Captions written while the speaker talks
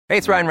Hey,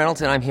 it's Ryan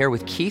Reynolds, and I'm here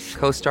with Keith,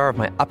 co-star of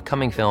my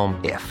upcoming film,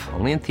 If,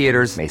 only in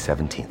theaters May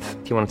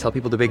 17th. Do you want to tell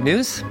people the big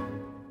news?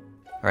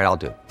 All right,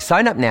 I'll do it.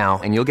 Sign up now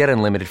and you'll get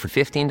unlimited for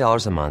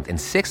 $15 a month and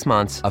 6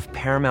 months of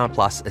Paramount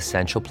Plus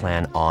Essential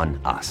Plan on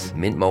us.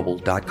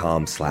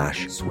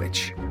 MintMobile.com/switch.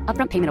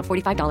 Upfront payment of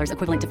 $45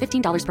 equivalent to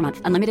 $15 per month.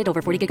 Unlimited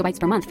over 40 gigabytes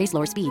per month. Face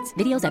lower speeds.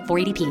 Videos at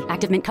 480p.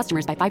 Active Mint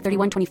customers by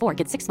 531.24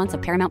 get 6 months of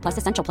Paramount Plus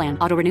Essential Plan.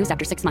 Auto renews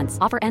after 6 months.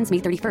 Offer ends May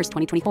 31st,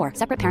 2024.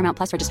 Separate Paramount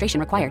Plus registration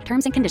required.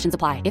 Terms and conditions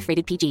apply if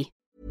rated PG.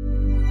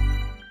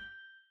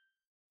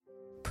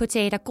 På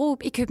Teater Grob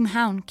i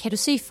København kan du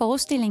se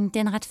forestillingen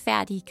Den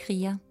retfærdige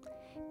kriger.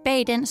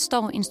 Bag den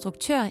står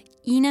instruktør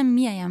Ina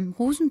Miriam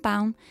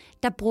Rosenbaum,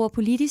 der bruger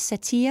politisk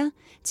satire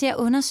til at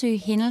undersøge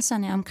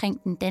hændelserne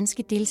omkring den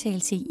danske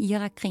deltagelse i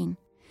Irak-krigen.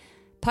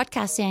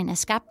 Podcastserien er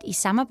skabt i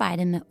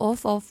samarbejde med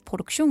Off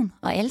Produktion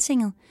og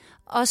Altinget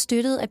og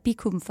støttet af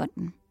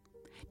Bikubenfonden.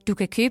 Du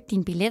kan købe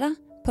dine billetter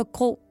på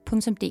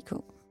gro.dk.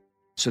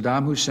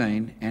 Saddam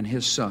Hussein and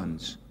his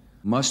sons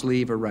must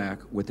leave Iraq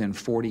within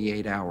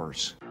 48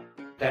 hours.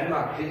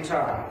 Danmark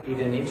deltager i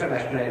den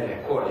internationale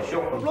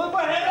koalition. Blod på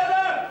hænderne!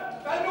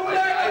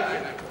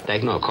 Der er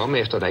ikke noget at komme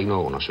efter, der er ikke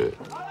noget at undersøge.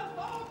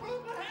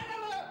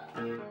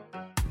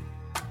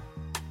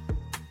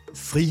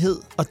 Frihed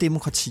og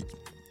demokrati.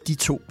 De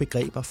to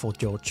begreber får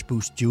George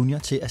Bush Jr.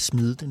 til at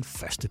smide den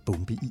første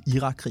bombe i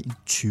Irak-krigen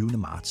 20.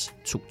 marts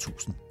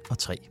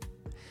 2003.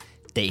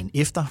 Dagen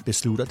efter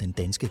beslutter den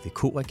danske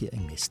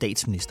VK-regering med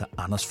statsminister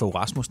Anders Fogh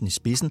Rasmussen i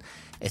spidsen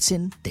at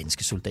sende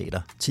danske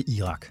soldater til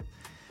Irak.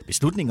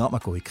 Beslutningen om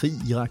at gå i krig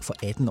i Irak for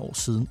 18 år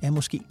siden er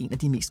måske en af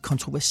de mest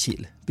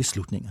kontroversielle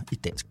beslutninger i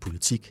dansk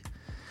politik.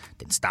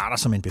 Den starter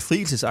som en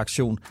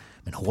befrielsesaktion,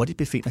 men hurtigt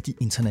befinder de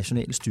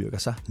internationale styrker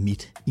sig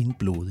midt i en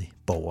blodig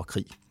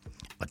borgerkrig.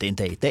 Og den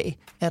dag i dag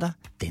er der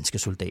danske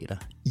soldater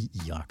i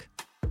Irak.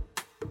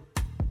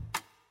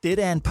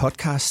 Dette er en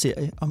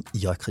podcastserie om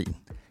Irak-krigen.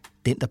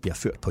 Den, der bliver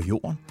ført på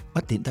jorden,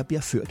 og den, der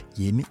bliver ført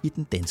hjemme i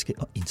den danske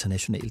og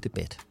internationale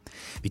debat.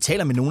 Vi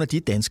taler med nogle af de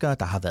danskere,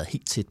 der har været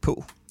helt tæt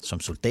på, som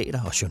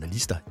soldater og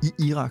journalister i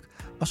Irak,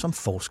 og som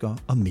forskere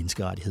og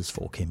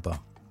menneskerettighedsforkæmpere.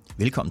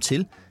 Velkommen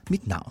til.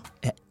 Mit navn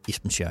er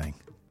Esben Schøring.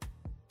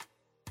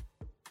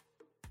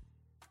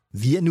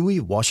 Vi er nu i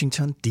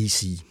Washington,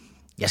 D.C.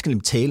 Jeg skal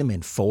nemlig tale med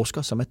en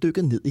forsker, som er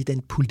dykket ned i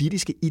den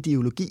politiske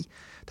ideologi,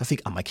 der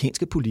fik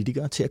amerikanske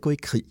politikere til at gå i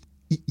krig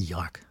i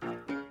Irak.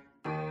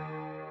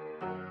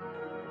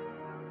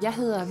 Jeg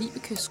hedder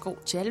Vibeke Skov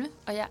Tjalve,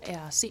 og jeg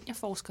er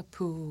seniorforsker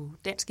på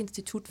Dansk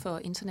Institut for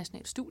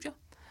Internationale Studier.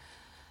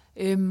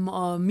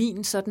 Og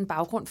min sådan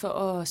baggrund for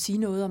at sige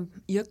noget om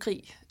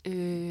Irakkrig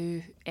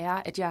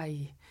er, at jeg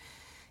i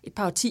et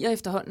par årtier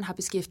efterhånden har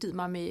beskæftiget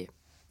mig med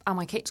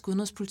amerikansk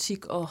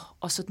udenrigspolitik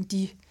og sådan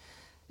de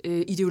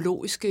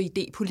ideologiske,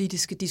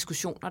 idépolitiske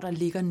diskussioner, der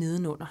ligger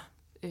nedenunder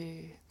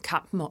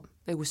kampen om,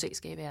 hvad USA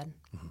skal i verden.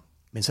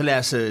 Men så lad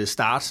os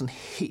starte sådan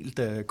helt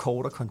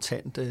kort og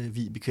kontant,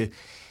 Vibeke.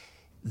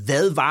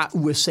 Hvad var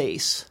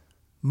USA's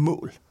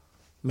mål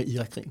med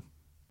Irakkrigen?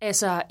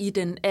 Altså i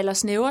den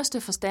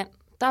allersnævreste forstand,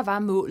 der var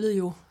målet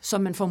jo,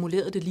 som man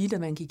formulerede det lige, da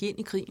man gik ind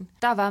i krigen,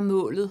 der var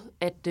målet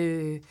at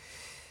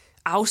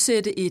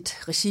afsætte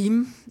et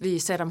regime ved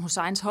Saddam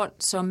Husseins hånd,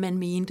 som man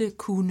mente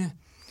kunne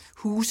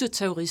huse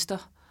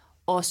terrorister,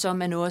 og som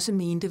man også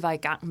mente var i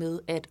gang med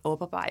at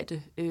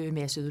oparbejde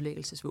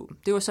masseødelæggelsesvåben.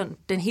 Det var sådan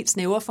den helt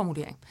snævre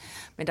formulering.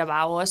 Men der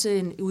var jo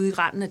også ude i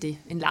randen af det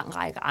en lang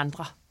række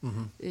andre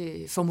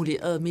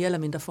formulerede, mere eller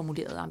mindre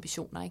formulerede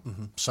ambitioner. Ikke?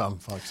 Mm-hmm. Som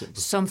for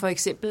eksempel? Som for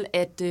eksempel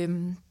at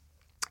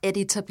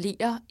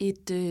etablere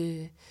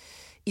et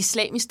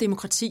islamisk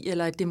demokrati,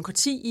 eller et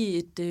demokrati i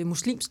et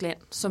muslimsk land,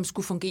 som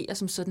skulle fungere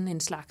som sådan en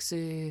slags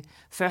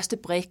første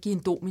brik i en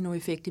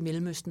dominoeffekt i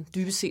Mellemøsten.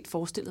 Dybest set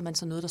forestillede man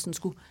sig noget, der sådan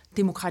skulle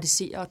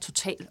demokratisere og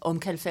totalt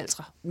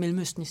omkalfatre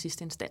Mellemøsten i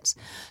sidste instans.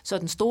 Så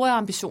den store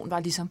ambition var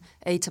ligesom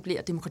at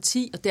etablere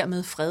demokrati og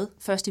dermed fred,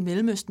 først i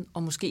Mellemøsten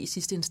og måske i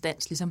sidste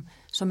instans ligesom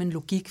som en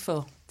logik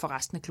for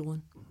resten af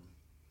kloden.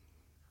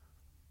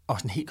 Og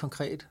sådan helt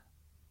konkret,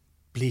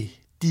 blev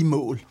de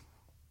mål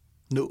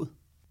nået?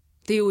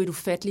 Det er jo et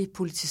ufatteligt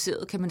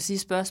politiseret, kan man sige,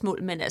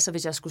 spørgsmål, men altså,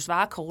 hvis jeg skulle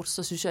svare kort,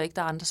 så synes jeg ikke,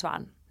 der er andre svar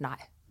end nej.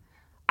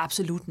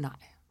 Absolut nej.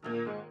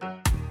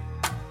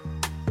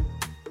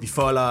 Vi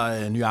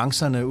folder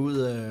nuancerne ud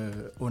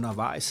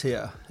undervejs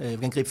her. Vi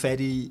kan gribe fat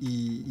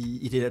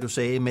i det, der du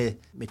sagde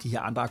med de her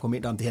andre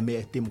argumenter om det her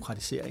med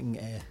demokratiseringen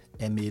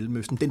af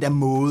Mellemøsten. Den der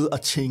måde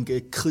at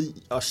tænke krig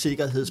og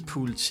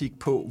sikkerhedspolitik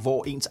på,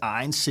 hvor ens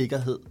egen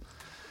sikkerhed,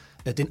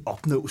 den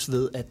opnås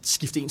ved at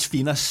skifte ens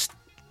fjenders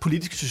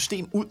politiske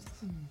system ud.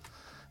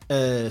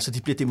 Så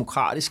de bliver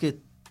demokratiske.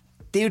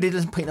 Det er jo det,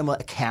 der på en eller anden måde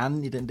er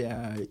kernen i den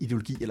der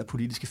ideologi eller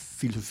politiske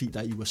filosofi,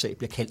 der i USA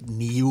bliver kaldt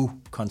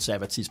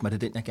neokonservatisme. Og det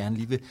er den, jeg gerne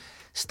lige vil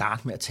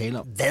starte med at tale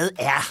om. Hvad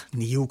er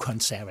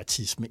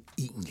neokonservatisme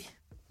egentlig?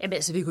 Jamen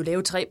altså, vi kunne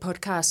lave 3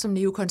 podcasts om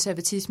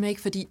neokonservatisme,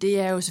 ikke? Fordi det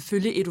er jo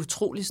selvfølgelig et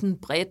utroligt sådan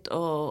bredt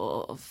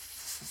og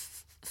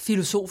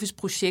filosofisk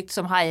projekt,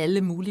 som har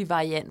alle mulige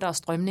varianter og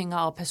strømninger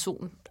og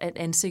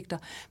ansigter.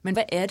 Men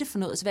hvad er det for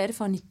noget? Altså, hvad er det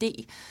for en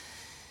idé?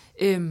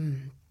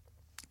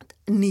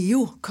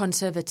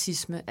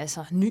 neokonservatisme,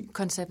 altså ny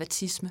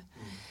konservatisme.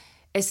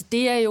 Altså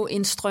det er jo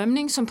en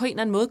strømning, som på en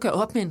eller anden måde gør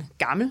op med en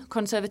gammel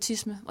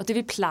konservatisme, og det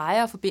vi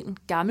plejer at forbinde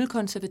gammel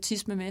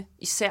konservatisme med,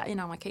 især i en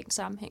amerikansk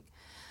sammenhæng.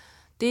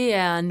 Det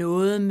er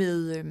noget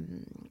med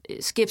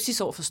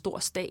skepsis over for stor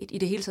stat, i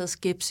det hele taget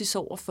skepsis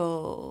over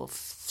for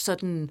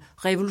sådan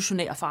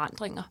revolutionære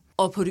forandringer.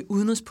 Og på det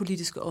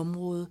udenrigspolitiske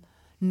område,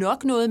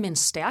 nok noget med en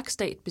stærk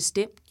stat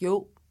bestemt,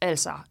 jo,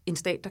 altså en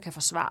stat, der kan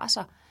forsvare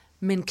sig,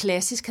 men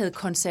klassisk havde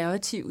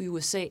konservative i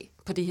USA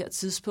på det her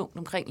tidspunkt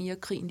omkring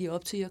Irakkrigen, lige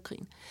op til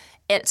Irakkrigen,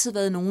 altid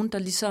været nogen, der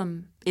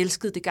ligesom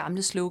elskede det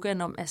gamle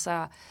slogan om,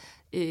 altså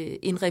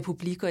en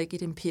republik og ikke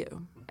et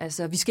imperium.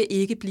 Altså, vi skal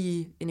ikke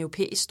blive en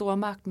europæisk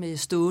stormagt med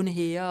stående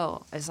hære,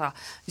 og altså,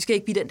 vi skal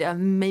ikke blive den der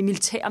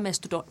militære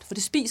mastodont, for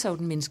det spiser jo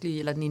den menneskelige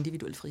eller den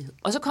individuelle frihed.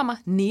 Og så kommer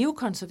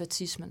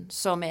neokonservatismen,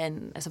 som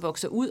er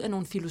vokser ud af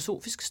nogle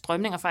filosofiske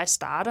strømninger, faktisk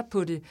starter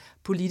på det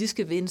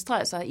politiske venstre,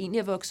 altså egentlig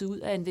er vokset ud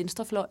af en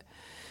venstrefløj,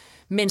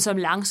 men som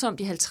langsomt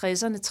i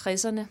 50'erne,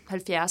 60'erne,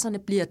 70'erne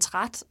bliver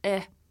træt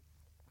af,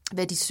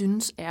 hvad de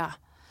synes er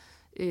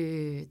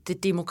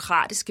det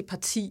demokratiske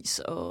partis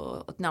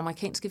og den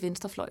amerikanske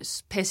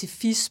venstrefløjs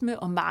pacifisme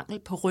og mangel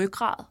på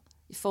ryggrad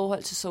i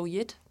forhold til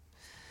Sovjet.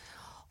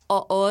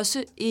 Og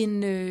også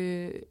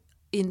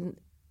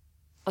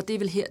og det er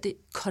vel her det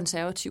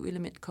konservative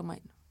element kommer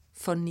ind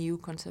for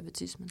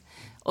neokonservatismen.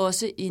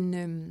 Også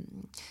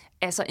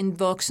en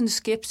voksende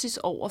skepsis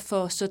over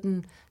for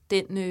sådan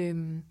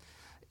den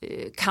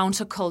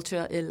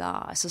counterculture, eller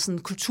altså sådan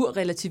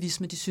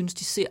kulturrelativisme, de synes,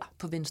 de ser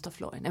på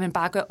venstrefløjen. At man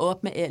bare gør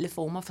op med alle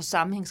former for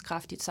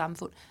sammenhængskraft i et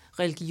samfund.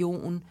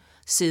 Religion,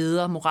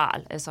 sæder,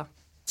 moral. Altså.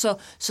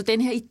 Så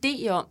den her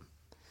idé om,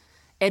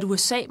 at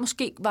USA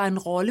måske var en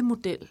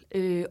rollemodel,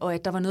 og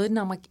at der var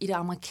noget i det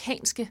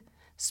amerikanske,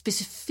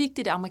 specifikt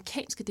i det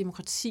amerikanske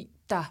demokrati,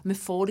 der med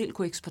fordel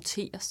kunne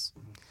eksporteres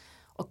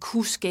og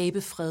kunne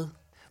skabe fred.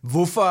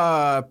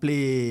 Hvorfor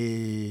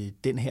blev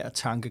den her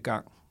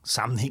tankegang,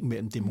 sammenhæng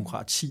mellem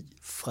demokrati,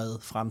 fred,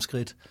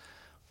 fremskridt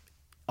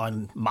og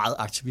en meget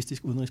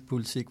aktivistisk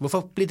udenrigspolitik,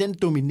 hvorfor blev den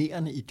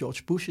dominerende i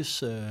George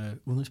Bushes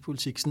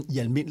udenrigspolitik sådan i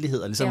almindelighed,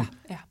 og ligesom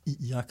i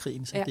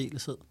Irakkrigen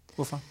særdeleshed?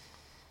 Hvorfor?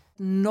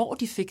 Når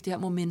de fik det her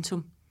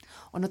momentum,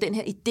 og når den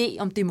her idé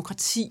om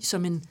demokrati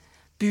som en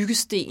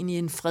byggesten i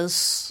en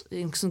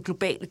sådan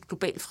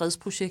global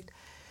fredsprojekt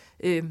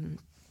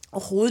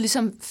overhovedet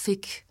ligesom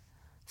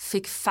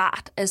fik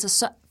fart, altså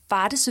så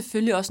var det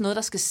selvfølgelig også noget,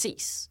 der skal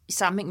ses i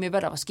sammenhæng med,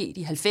 hvad der var sket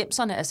i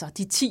 90'erne, altså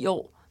de 10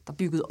 år, der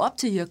byggede op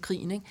til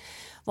Irakkrigen, ikke?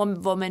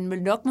 Hvor man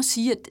nok må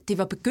sige, at det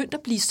var begyndt at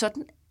blive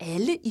sådan,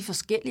 alle i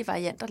forskellige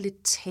varianter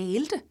lidt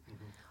talte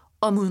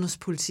om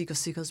udenrigspolitik og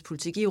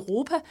sikkerhedspolitik. I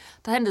Europa,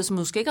 der handlede det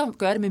måske ikke om at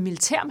gøre det med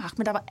militærmagt,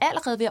 men der var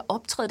allerede ved at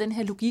optræde den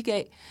her logik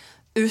af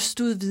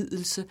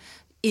østudvidelse,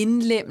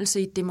 indlemmelse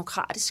i et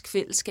demokratisk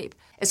fællesskab.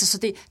 Altså,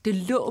 så det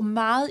lå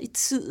meget i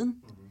tiden,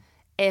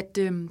 at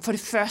for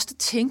det første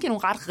tænke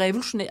nogle ret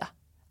revolutionære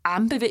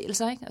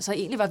armbevægelser. Ikke? Altså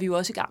egentlig var vi jo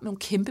også i gang med nogle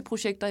kæmpe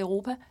projekter i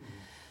Europa,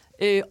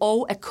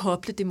 og at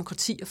koble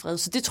demokrati og fred.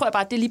 Så det tror jeg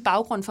bare, det er lige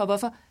baggrund for,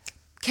 hvorfor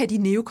kan de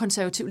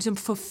neokonservative ligesom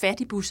få fat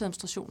i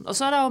Bush-administrationen. Og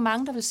så er der jo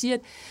mange, der vil sige, at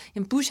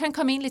jamen Bush han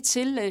kom egentlig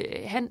til,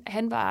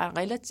 han var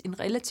en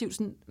relativt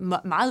sådan,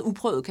 meget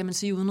uprøvet, kan man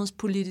sige,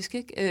 udenrigspolitisk,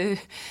 ikke?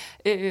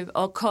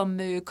 Og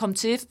kom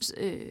til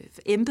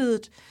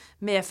embedet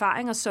med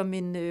erfaringer som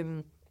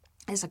en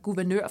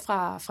guvernør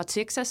fra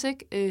Texas,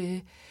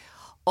 ikke?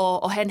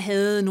 Og han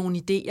havde nogle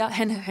idéer.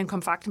 Han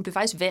blev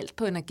faktisk valgt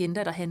på en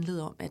agenda, der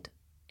handlede om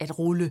at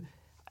rulle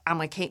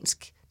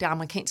det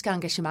amerikanske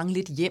engagement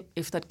lidt hjem,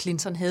 efter at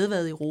Clinton havde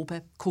været i Europa,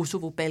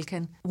 Kosovo,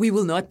 Balkan. We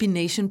will not be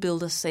nation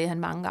builders, sagde han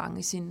mange gange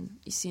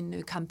i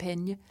sin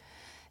kampagne.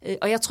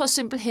 Og jeg tror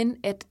simpelthen,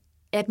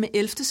 at med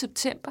 11.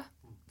 september,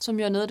 som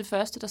jo er noget af det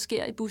første, der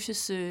sker i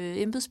Bushes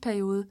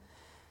embedsperiode,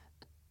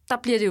 der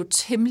bliver det jo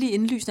temmelig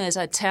indlysende,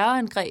 altså et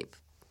terrorangreb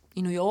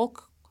i New York,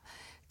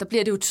 der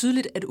bliver det jo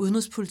tydeligt, at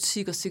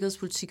udenrigspolitik og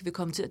sikkerhedspolitik vil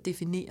komme til at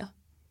definere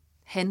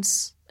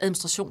hans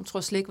administration, tror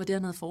jeg slet ikke var det,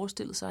 han havde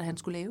forestillet sig, at han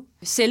skulle lave.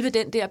 Selve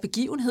den der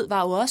begivenhed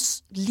var jo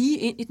også lige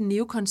ind i den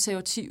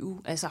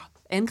neokonservative, altså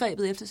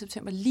angrebet 11.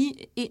 september, lige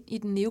ind i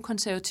den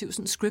neokonservative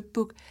sådan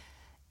scriptbook,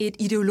 en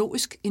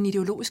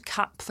ideologisk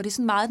kamp, for det er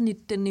sådan meget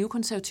den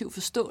neokonservative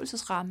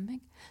forståelsesramme,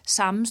 ikke?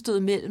 Sammenstød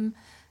mellem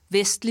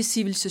vestlig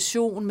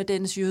civilisation med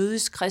dens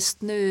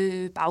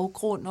jødisk-kristne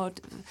baggrund og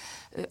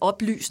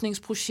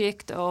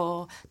oplysningsprojekt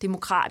og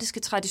demokratiske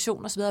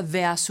traditioner osv.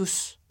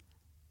 versus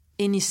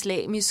en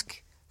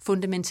islamisk,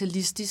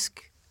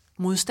 fundamentalistisk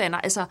modstander.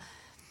 Altså,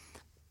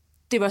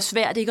 det var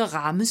svært ikke at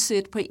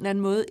rammesætte på en eller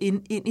anden måde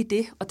ind i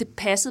det, og det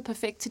passede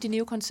perfekt til de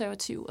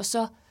neokonservative. Og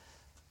så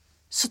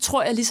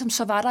tror jeg ligesom,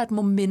 så var der et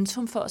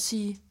momentum for at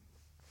sige,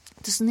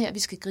 det er sådan her, vi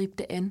skal gribe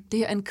det an. Det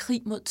her er en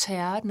krig mod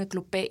terror, den er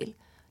global.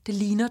 Det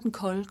ligner den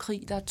kolde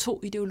krig. Der er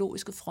 2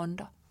 ideologiske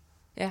fronter.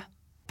 Ja.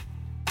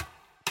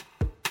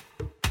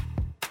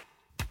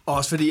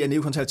 Også fordi, at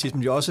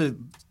neokonservatismen jo også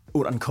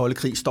under den kolde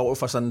krig står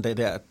for sådan det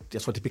der,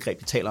 jeg tror det begreb,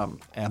 vi taler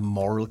om, er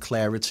moral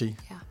clarity.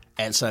 Ja.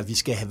 Altså, at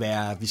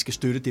vi skal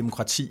støtte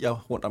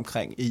demokratier rundt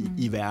omkring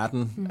i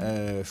verden.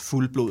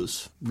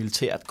 Fuldblods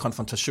militært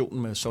konfrontation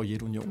med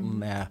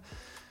Sovjetunionen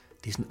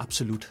det er sådan en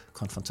absolut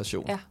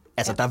konfrontation. Ja.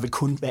 Altså, der vil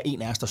kun være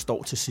en af os, der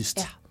står til sidst.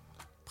 Ja,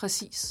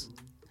 præcis.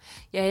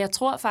 Ja, jeg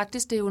tror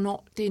faktisk, det er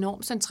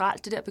enormt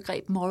centralt, det der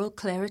begreb moral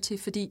clarity,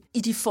 fordi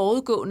i de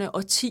forudgående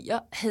årtier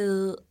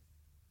havde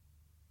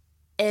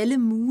alle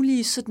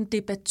mulige sådan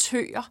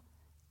debattører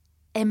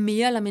af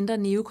mere eller mindre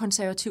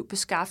neokonservativ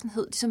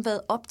beskaffenhed ligesom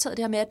været optaget af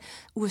det her med, at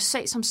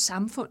USA som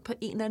samfund på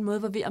en eller anden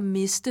måde var ved at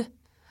miste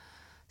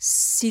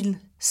sin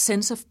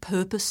sense of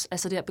purpose,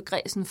 altså det her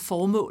begreb, sådan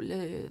formål.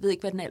 Jeg ved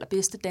ikke, hvad den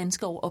allerbedste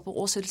danske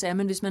oversættelse er,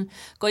 men hvis man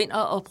går ind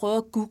og prøver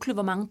at google,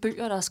 hvor mange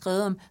bøger, der er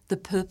skrevet om the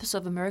purpose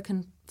of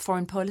American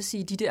foreign policy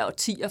i de der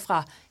årtier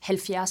fra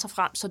 70'er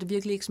frem, så er det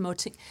virkelig ikke små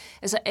ting.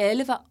 Altså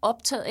alle var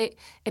optaget af,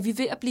 at vi er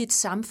ved at blive et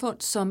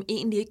samfund, som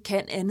egentlig ikke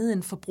kan andet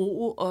end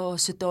forbruge og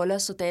se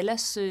dollars og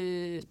dallas.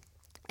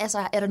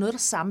 Altså, er der noget, der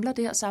samler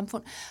det her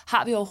samfund?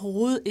 Har vi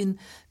overhovedet en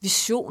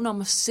vision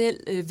om os selv?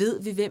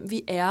 Ved vi, hvem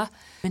vi er?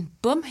 Men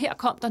bum, her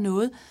kom der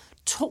noget.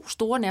 2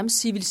 store nærmest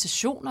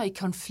civilisationer i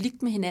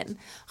konflikt med hinanden.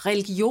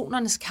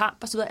 Religionernes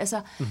kamp osv.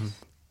 Altså,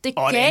 det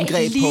gav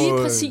lige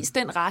præcis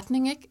den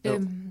retning, ikke?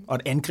 Og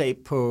et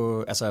angreb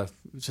på, altså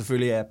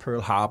selvfølgelig er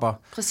Pearl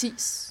Harbor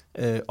præcis.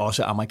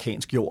 Også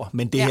amerikansk jord.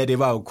 Men det her, det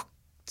var jo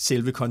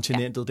selve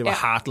kontinentet. Det var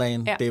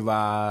Heartland. Det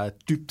var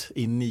dybt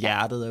inde i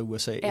hjertet af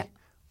USA. Ja.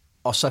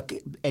 Og så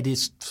er det,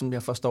 som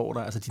jeg forstår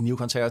dig, altså de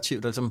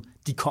neokonservative, der ligesom,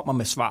 de kommer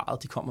med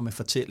svaret, de kommer med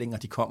fortællinger,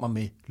 de kommer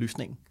med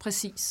løsningen.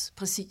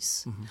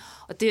 Præcis. Mm-hmm.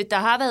 Og der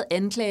har været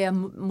anklager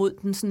mod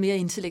den sådan mere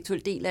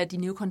intellektuelle del af de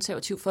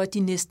neokonservative, for at de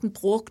næsten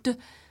brugte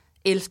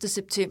 11.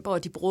 september,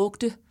 og de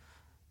brugte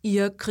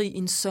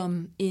Irakkrigen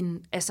som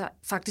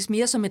faktisk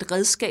mere som et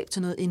redskab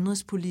til noget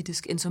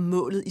indrigspolitisk, end som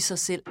målet i sig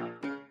selv.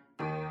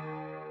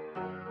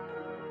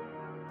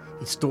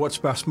 Et stort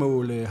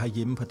spørgsmål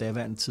herhjemme på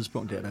daværende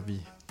tidspunkt, der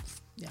vi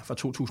fra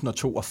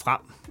 2002 og frem,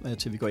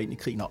 til vi går ind i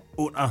krigen og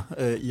under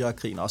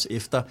Irakkrigen, også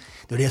efter.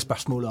 Det var det her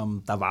spørgsmål,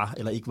 om der var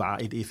eller ikke var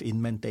et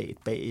FN-mandat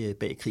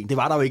bag krigen. Det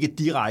var der jo ikke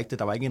direkte.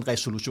 Der var ikke en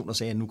resolution, der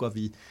sagde, at nu går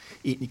vi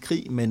ind i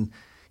krig, men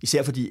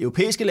især for de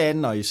europæiske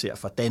lande, og især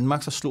for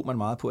Danmark, så slog man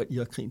meget på, at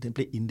Irakkrigen den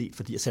blev indledt,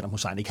 fordi Saddam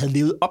Hussein ikke havde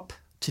levet op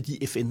til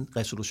de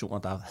FN-resolutioner,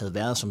 der havde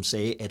været, som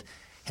sagde, at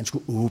han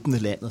skulle åbne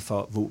landet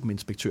for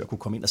våbeninspektører kunne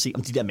komme ind og se,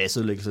 om de der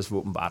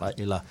masseødelæggelsesvåben var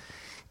der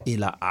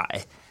eller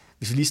ej.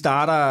 Hvis vi lige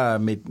starter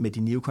med de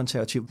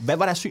neokonservative. Hvad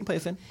var deres syn på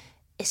FN?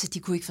 Altså, de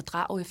kunne ikke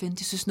fordrage FN.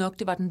 De synes nok,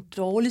 det var den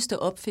dårligste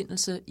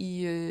opfindelse,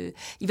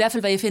 i hvert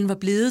fald hvad FN var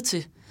blevet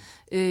til.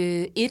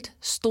 Et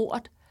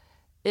stort,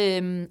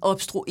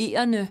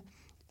 obstruerende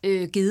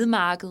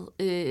gedemarked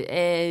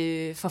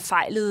af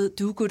forfejlet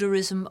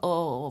do-gooderism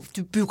og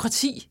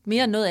bureaukrati.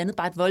 Mere end noget andet,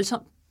 bare et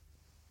voldsomt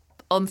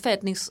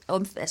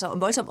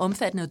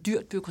omfattende og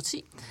dyrt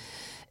bureaukrati,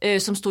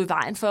 som stod i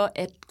vejen for,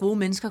 at gode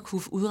mennesker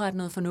kunne udrette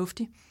noget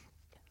fornuftigt.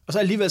 Og så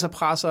alligevel så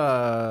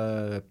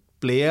presser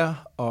Blair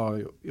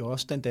og jo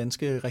også den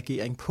danske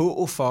regering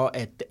på for,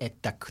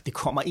 at det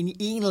kommer ind i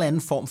en eller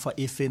anden form for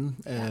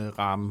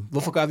FN-ramme.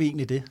 Hvorfor gør vi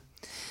egentlig det?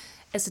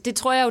 Altså det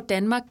tror jeg jo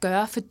Danmark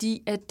gør,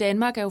 fordi at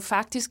Danmark er jo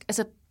faktisk,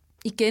 altså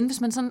igen,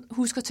 hvis man sådan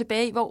husker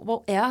tilbage,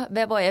 hvor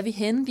er vi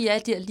henne? Vi er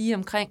der lige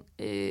omkring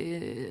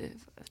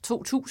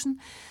 2000.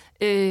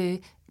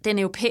 Den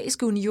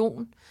europæiske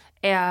union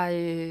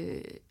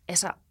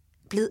er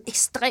blevet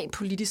ekstremt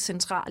politisk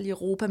central i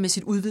Europa med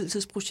sit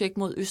udvidelsesprojekt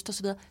mod øst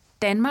osv.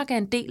 Danmark er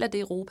en del af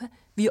det Europa.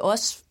 Vi er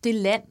også det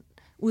land,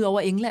 ud over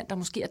England, der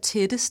måske er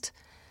tættest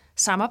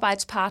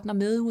samarbejdspartner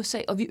med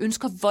USA, og vi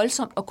ønsker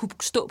voldsomt at kunne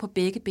stå på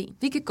begge ben.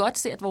 Vi kan godt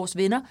se, at vores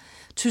venner,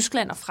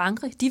 Tyskland og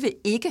Frankrig, de vil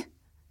ikke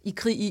i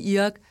krig i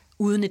Irak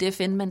uden et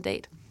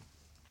FN-mandat.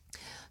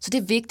 Så det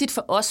er vigtigt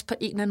for os på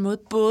en eller anden måde,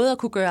 både at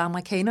kunne gøre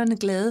amerikanerne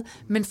glade,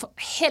 men for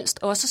helst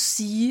også at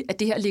sige, at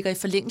det her ligger i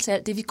forlængelse af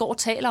alt det, vi går og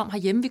taler om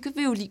herhjemme. Vi kan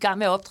jo lige i gang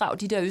med at opdrage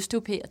de der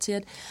østeuropæere til,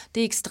 at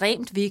det er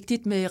ekstremt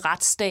vigtigt med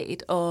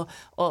retsstat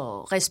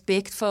og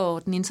respekt for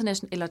den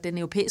internationale eller den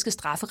europæiske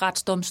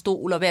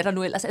strafferetsdomstol og hvad der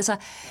nu ellers. Altså,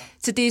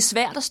 så det er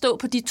svært at stå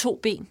på de 2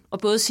 ben og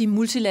både sige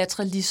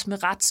multilateralisme,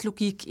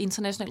 retslogik,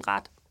 international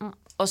ret,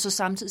 og så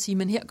samtidig sige,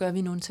 men her gør vi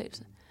en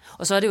undtagelse.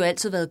 Og så har det jo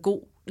altid været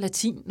god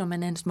latin, når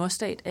man er en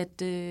småstat,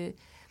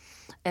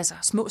 at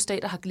små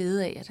stater har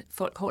glæde af, at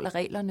folk holder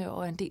reglerne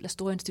og er en del af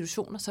store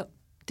institutioner, så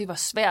det var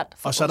svært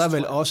for os. Og så er der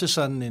vel også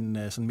sådan en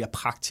sådan mere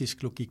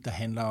praktisk logik, der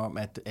handler om,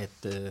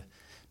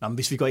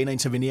 hvis vi går ind og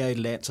intervenerer i et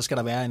land, så skal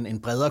der være en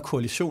bredere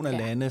koalition af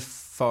lande,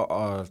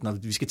 når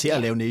vi skal til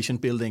at lave nation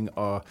building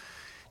og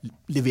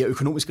levere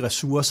økonomiske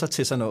ressourcer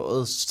til sådan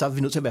noget, så er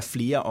vi nødt til at være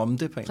flere om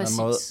det på en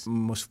eller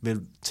anden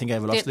måde. Tænker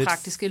jeg vel også lidt. Den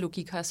praktiske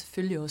logik har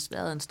selvfølgelig også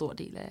været en stor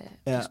del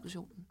af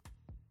diskussionen.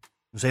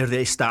 Nu sagde du der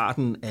i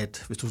starten,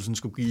 at hvis du sådan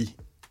skulle give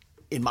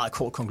en meget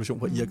kort konklusion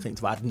på Irakkrigen,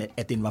 så var det,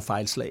 at den var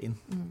fejlslagen.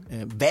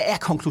 Hvad er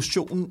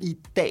konklusionen i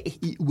dag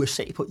i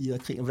USA på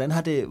Irakkrigen?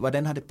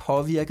 Hvordan har det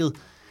påvirket,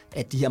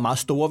 at de her meget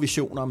store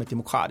visioner med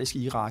demokratisk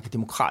Irak,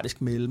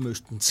 demokratisk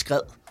Mellemøsten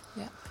skred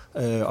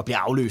og bliver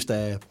afløst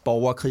af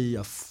borgerkrig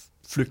og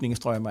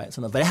flygtningestrømme og alt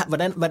sådan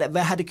noget.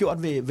 Hvad har det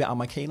gjort ved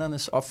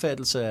amerikanernes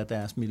opfattelse af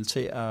deres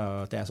militær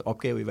og deres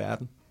opgave i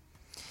verden?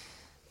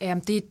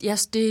 Jamen, det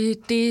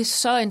er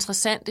så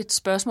interessant et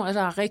spørgsmål, at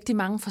der er rigtig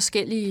mange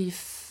forskellige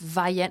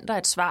varianter af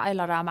et svar,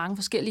 eller der er mange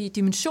forskellige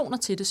dimensioner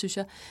til det, synes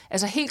jeg.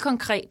 Altså helt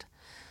konkret,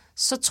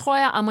 så tror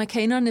jeg, at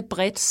amerikanerne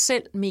bredt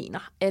selv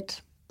mener,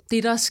 at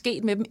det, der er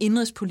sket med dem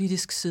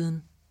indrigspolitisk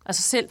siden,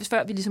 altså selv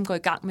før vi ligesom går i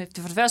gang med,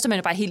 for det første er man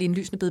jo bare helt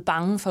indlysende blevet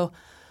bange for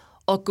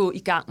at gå i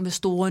gang med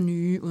store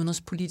nye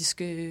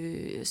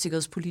udenrigspolitiske,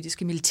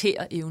 sikkerhedspolitiske,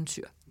 militære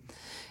eventyr.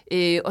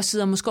 Og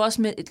sidder måske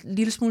også med et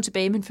lille smule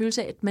tilbage med en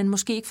følelse af, at man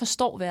måske ikke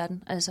forstår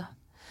verden. Altså.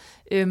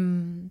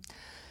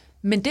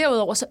 Men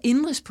derudover så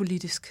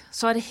indrigspolitisk,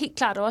 så er det helt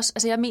klart også,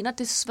 altså jeg mener,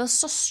 det har været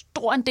så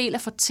stor en del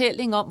af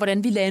fortællingen om,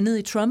 hvordan vi landede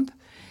i Trump.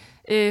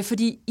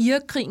 Fordi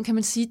Irakkrigen, kan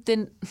man sige,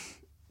 den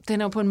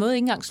er jo på en måde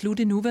ikke engang slut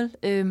endnu, vel?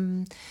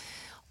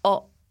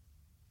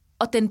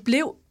 Og den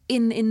blev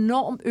en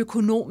enorm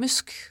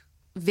økonomisk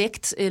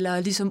vægt, eller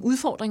ligesom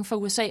udfordring for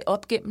USA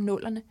op gennem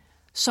nullerne,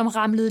 som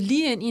ramlede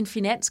lige ind i en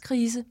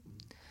finanskrise,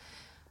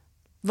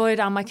 hvor et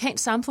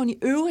amerikansk samfund i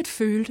øvrigt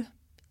følte,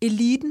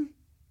 eliten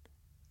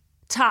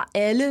tager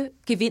alle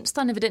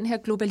gevinsterne ved den her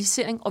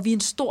globalisering, og vi er en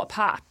stor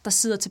part, der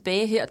sidder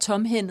tilbage her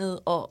tomhændet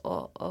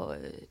og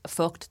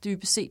fucked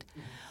dybest set.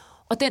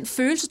 Og den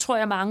følelse, tror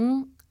jeg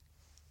mange,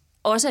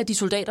 også af de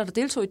soldater, der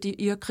deltog i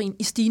Irakkrigen,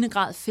 i stigende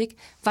grad fik,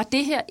 var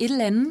det her et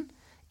eller andet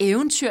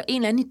eventyr, en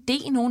eller anden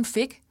idé, nogen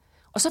fik,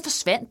 og så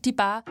forsvandt de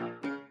bare.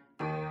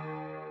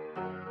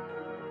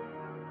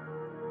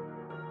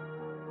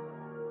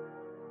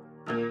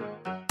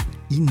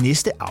 I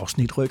næste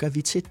afsnit rykker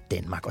vi til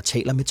Danmark og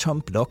taler med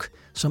Tom Bloch,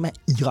 som er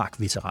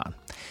Irak-veteran.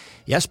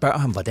 Jeg spørger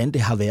ham, hvordan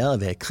det har været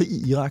at være i krig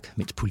i Irak,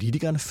 mens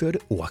politikerne førte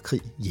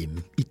ordkrig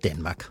hjemme i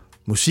Danmark.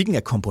 Musikken er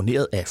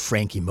komponeret af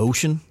Frankie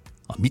Motion,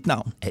 og mit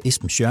navn er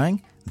Esben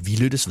Schøring. Vi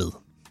lyttes ved.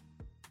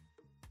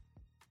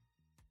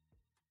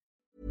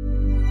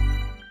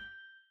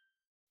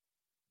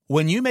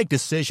 When you make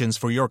decisions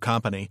for your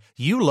company,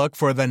 you look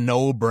for the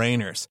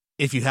no-brainers.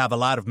 If you have a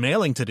lot of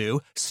mailing to do,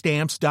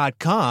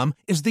 Stamps.com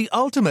is the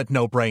ultimate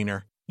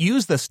no-brainer.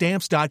 Use the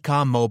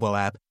Stamps.com mobile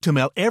app to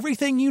mail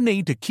everything you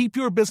need to keep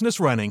your business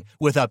running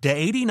with up to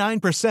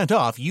 89%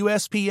 off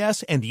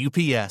USPS and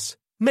UPS.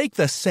 Make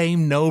the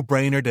same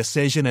no-brainer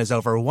decision as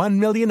over 1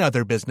 million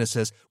other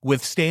businesses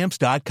with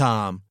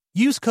Stamps.com.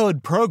 Use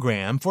code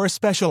PROGRAM for a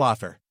special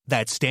offer.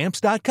 That's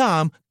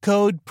Stamps.com,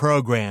 code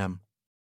PROGRAM.